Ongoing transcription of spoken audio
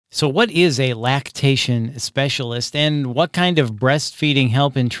So what is a lactation specialist, and what kind of breastfeeding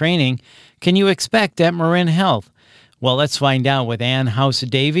help and training can you expect at Marin Health? Well, let's find out with Ann House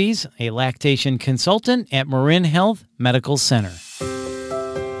Davies, a lactation consultant at Marin Health Medical Center.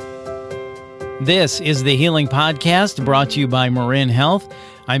 This is the Healing Podcast brought to you by Marin Health.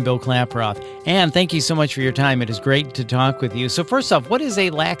 I'm Bill Klaproth. Ann, thank you so much for your time. It is great to talk with you. So first off, what is a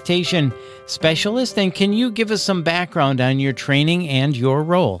lactation specialist, and can you give us some background on your training and your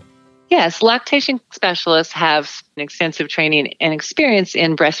role? Yes, lactation specialists have an extensive training and experience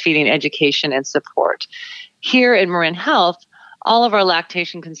in breastfeeding education and support. Here at Marin Health, all of our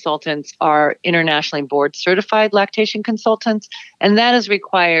lactation consultants are internationally board certified lactation consultants, and that has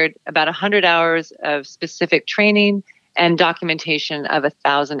required about 100 hours of specific training and documentation of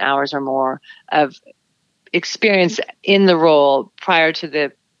 1,000 hours or more of experience in the role prior to the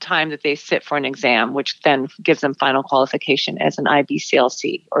time that they sit for an exam, which then gives them final qualification as an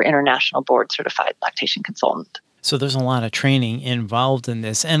IBCLC or International Board Certified Lactation Consultant. So there's a lot of training involved in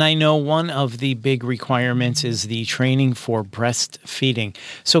this. And I know one of the big requirements is the training for breastfeeding.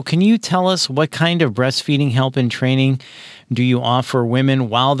 So can you tell us what kind of breastfeeding help and training do you offer women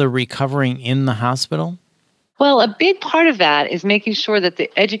while they're recovering in the hospital? Well, a big part of that is making sure that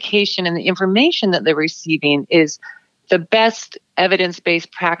the education and the information that they're receiving is the best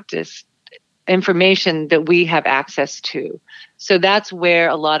evidence-based practice information that we have access to. So that's where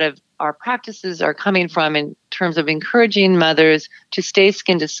a lot of our practices are coming from in terms of encouraging mothers to stay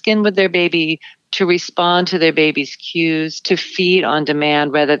skin to skin with their baby, to respond to their baby's cues, to feed on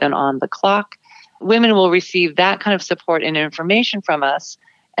demand rather than on the clock. Women will receive that kind of support and information from us.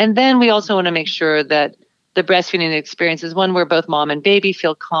 And then we also want to make sure that the breastfeeding experience is one where both mom and baby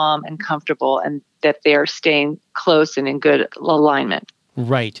feel calm and comfortable and that they're staying close and in good alignment.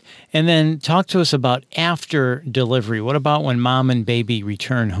 Right. And then talk to us about after delivery. What about when mom and baby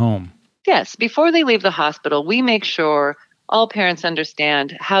return home? Yes. Before they leave the hospital, we make sure all parents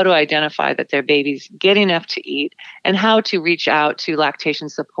understand how to identify that their baby's getting enough to eat and how to reach out to lactation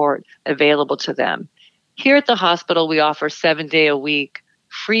support available to them. Here at the hospital, we offer 7-day-a-week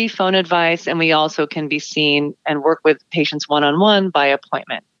free phone advice, and we also can be seen and work with patients one-on-one by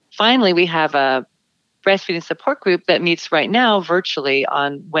appointment. Finally, we have a breastfeeding support group that meets right now virtually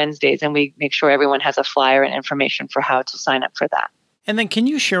on Wednesdays, and we make sure everyone has a flyer and information for how to sign up for that. And then can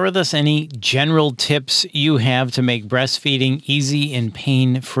you share with us any general tips you have to make breastfeeding easy and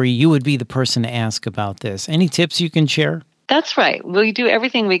pain-free? You would be the person to ask about this. Any tips you can share? That's right. We do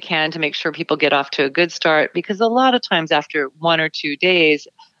everything we can to make sure people get off to a good start, because a lot of times after 1 or 2 days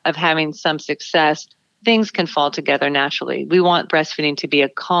of having some success, things can fall together naturally. We want breastfeeding to be a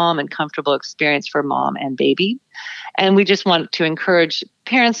calm and comfortable experience for mom and baby. And we just want to encourage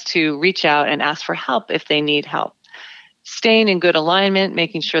parents to reach out and ask for help if they need help. Staying in good alignment,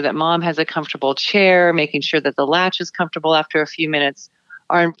 making sure that mom has a comfortable chair, making sure that the latch is comfortable after a few minutes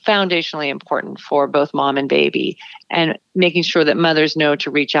are foundationally important for both mom and baby, and making sure that mothers know to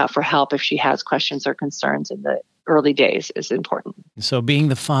reach out for help if she has questions or concerns in the early days is important. So being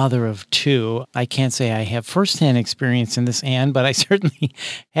the father of 2, I can't say I have firsthand experience in this, Ann, but I certainly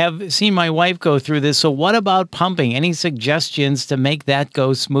have seen my wife go through this. So what about pumping? Any suggestions to make that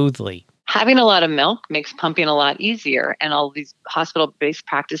go smoothly? Having a lot of milk makes pumping a lot easier, and all these hospital-based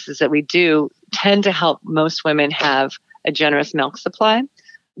practices that we do tend to help most women have a generous milk supply.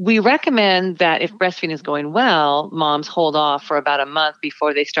 We recommend that if breastfeeding is going well, moms hold off for about a month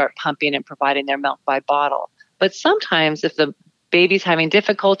before they start pumping and providing their milk by bottle. But sometimes if the baby's having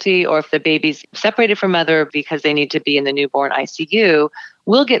difficulty or if the baby's separated from mother because they need to be in the newborn ICU,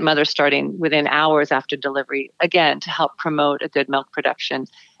 we'll get mother starting within hours after delivery, again, to help promote a good milk production.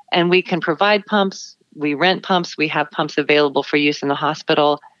 And we can provide pumps. We rent pumps. We have pumps available for use in the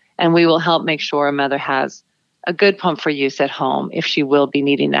hospital. And we will help make sure a mother has a good pump for use at home if she will be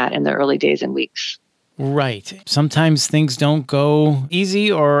needing that in the early days and weeks. Right. Sometimes things don't go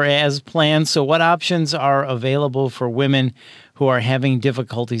easy or as planned. So what options are available for women who are having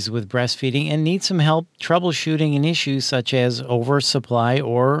difficulties with breastfeeding and need some help troubleshooting an issue such as oversupply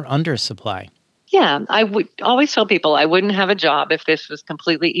or undersupply? Yeah, I would always tell people I wouldn't have a job if this was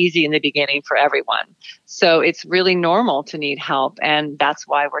completely easy in the beginning for everyone. So it's really normal to need help, and that's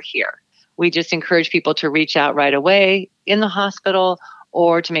why we're here. We just encourage people to reach out right away in the hospital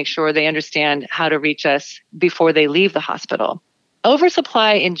or to make sure they understand how to reach us before they leave the hospital.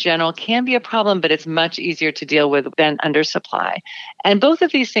 Oversupply in general can be a problem, but it's much easier to deal with than undersupply. And both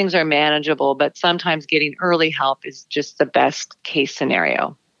of these things are manageable, but sometimes getting early help is just the best case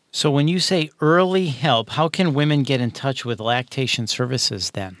scenario. So when you say early help, how can women get in touch with lactation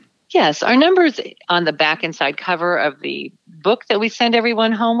services then? Yes, our number's on the back and side cover of the book that we send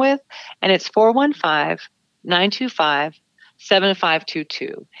everyone home with, and it's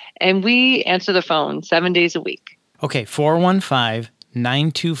 415-925-7522. And we answer the phone 7 days a week. Okay,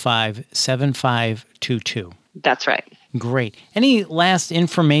 415-925-7522. That's right. Great. Any last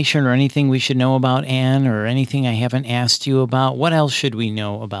information or anything we should know about Anne, or anything I haven't asked you about? What else should we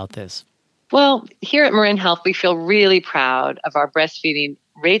know about this? Well, here at Marin Health, we feel really proud of our breastfeeding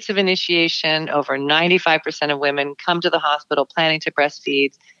rates of initiation. Over 95% of women come to the hospital planning to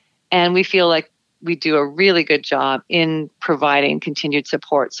breastfeed, and we feel like we do a really good job in providing continued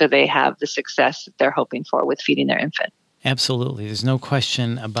support so they have the success that they're hoping for with feeding their infant. Absolutely. There's no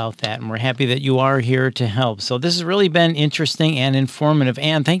question about that, and we're happy that you are here to help. So this has really been interesting and informative.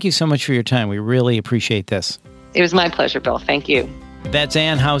 Anne, thank you so much for your time. We really appreciate this. It was my pleasure, Bill. Thank you. That's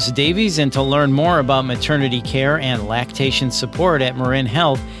Ann House Davies, and to learn more about maternity care and lactation support at Marin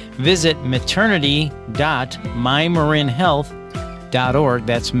Health, visit maternity.mymarinhealth.org.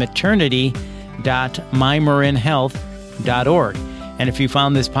 That's maternity.mymarinhealth.org. And if you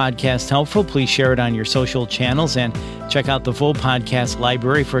found this podcast helpful, please share it on your social channels and check out the full podcast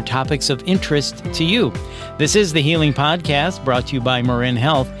library for topics of interest to you. This is the Healing Podcast, brought to you by Marin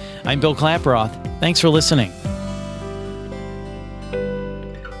Health. I'm Bill Klaproth. Thanks for listening.